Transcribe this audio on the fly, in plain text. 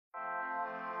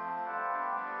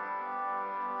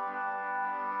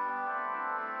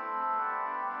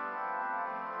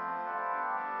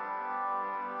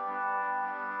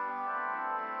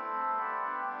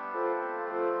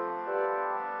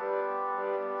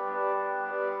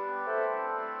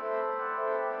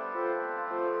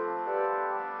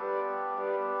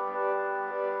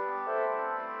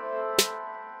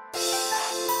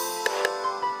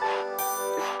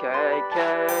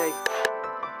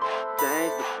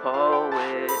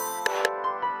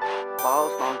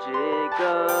boss on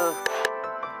jigger.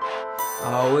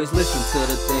 I always listen to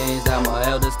the things that my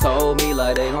elders told me.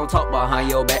 Like they gon' talk behind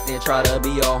your back, they try to be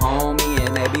your homie.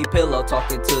 And they be pillow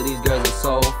talking to these girls, it's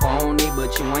so phony.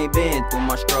 But you ain't been through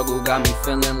my struggle, got me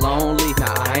feeling lonely.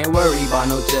 Nah, I ain't worried about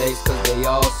no J's, cause they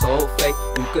all so fake.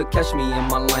 You could catch me in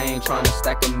my lane, tryna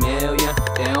stack a million.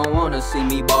 They don't wanna see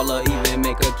me ball or even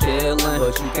make a killing.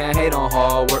 But you can't hate on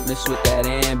hard work, miss with that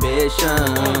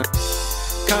ambition.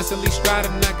 Constantly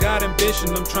striding, I got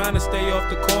ambition. I'm trying to stay off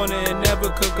the corner and never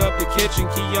cook up the kitchen.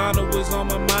 Kiana was on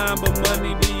my mind, but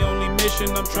money the only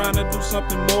mission. I'm trying to do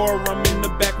something more, I'm in the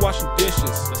back washing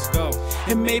dishes. Let's go.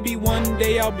 And maybe one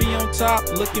day I'll be on top.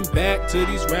 Looking back to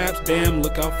these raps, damn,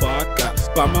 look how far I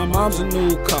got. Buy my mom's a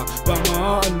new car, buy my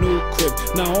aunt a new crib.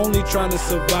 Not only trying to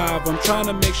survive, I'm trying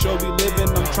to make sure we living.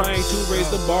 I'm trying to raise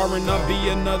the bar and not be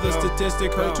another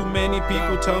statistic. Heard too many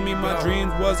people tell me my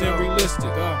dreams wasn't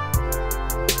realistic.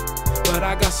 But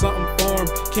I got something for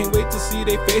them. Can't wait to see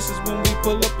their faces when we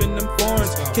pull up in them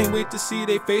foreigns. Can't wait to see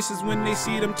their faces when they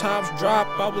see them tops drop.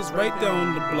 I was right there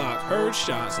on the block, heard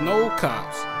shots, no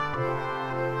cops.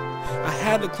 I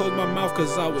had to close my mouth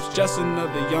cause I was just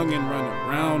another youngin' running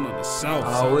around on the south.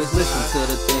 I always listen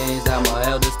to the things that my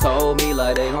elders told me.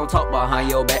 Like they gon' talk behind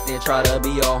your back, they try to be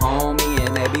your homie.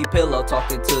 And they be pillow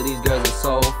talking to these girls, it's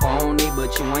so phony.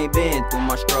 But you ain't been through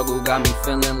my struggle, got me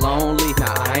feeling lonely.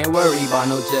 Nah, I ain't worried about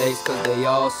no J's, cause they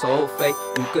all so fake.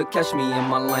 You could catch me in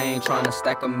my lane, tryna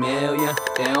stack a million.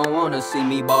 They don't wanna see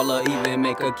me ball or even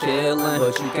make a killing.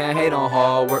 But you can't hate on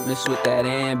hard work, miss with that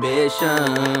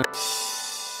ambition.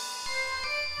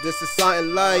 This is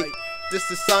something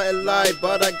like,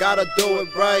 but I gotta do it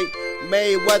right.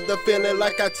 Mayweather feeling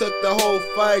like I took the whole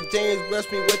fight. James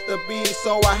blessed me with the beat,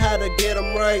 so I had to get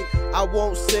him right. I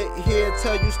won't sit here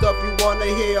tell you stuff you wanna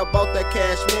hear about that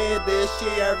cash, man. This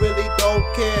year I really don't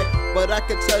care, but I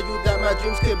can tell you that my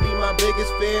dreams could be my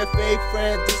biggest fear. Fake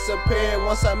friends disappear,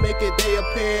 once I make it they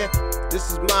appear.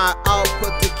 This is my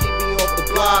output to keep me off the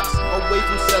blocks, away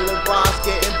from selling rocks,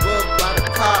 getting booked by the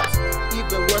cops.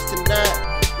 Even worse than that,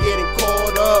 getting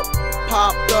caught up,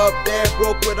 popped up, dead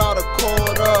broke without a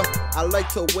quarter. I like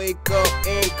to wake up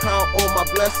and count all my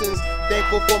blessings.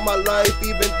 Thankful for my life,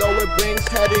 even though it brings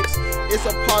headaches. It's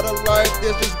a part of life,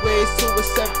 there's just ways to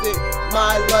accept it.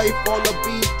 My life on the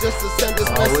beat just to send this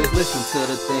message. I always listen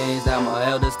to the things that my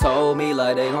elders told me.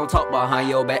 Like they gon' talk behind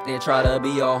your back, they try to be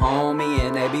your homie.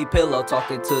 And they be pillow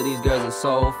talking to these girls, it's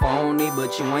so phony.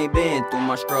 But you ain't been through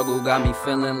my struggle, got me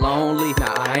feeling lonely.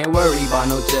 Nah, I ain't worried about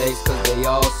no J's, cause they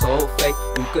all so fake.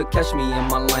 You could catch me in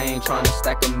my lane, tryna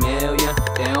stack a million.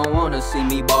 They don't wanna see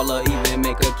me ball or even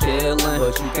make a killing.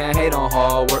 But you can't hate on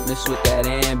hard work, miss with that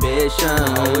ambition.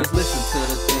 I always listen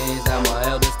to the things that my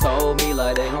elders told me.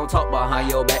 Like they gon' talk behind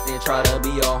your back, they try to be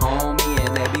your homie.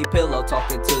 And they be pillow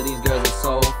talking to these girls, it's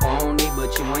so phony.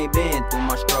 But you ain't been through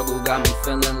my struggle, got me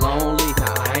feeling lonely.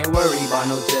 Nah, I ain't worried about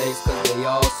no J's, cause they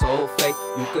all so fake.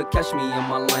 You could catch me in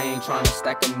my lane, tryna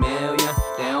stack a million.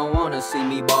 They don't wanna see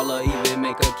me ball or even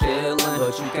make a killing.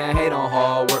 But you can't hate on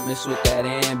hard work, miss with that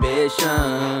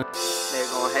ambition. They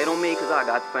gon' hate on me cause I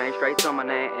got the fame straight to my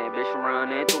name. Ambition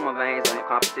running through my veins. Ain't no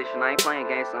competition, I ain't playing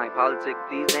games. I ain't politic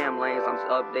these damn lanes. I'm just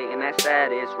updating that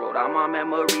status. Wrote out my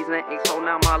memories and ink, so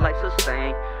now my life's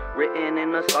sustained. Written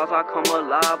in the stars, I come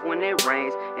alive when it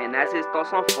rains. And as his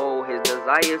thoughts unfold, his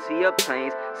desires he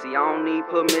obtains. See, I don't need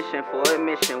permission for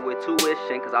admission with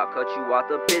tuition, cause I'll cut you out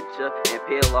the picture and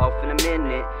peel off in a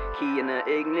minute. Key in the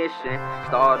ignition,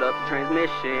 start up the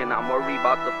transmission. I'm worried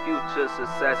about the future,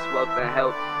 success, wealth, and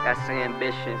health. That's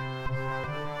ambition.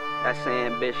 That's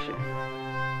ambition.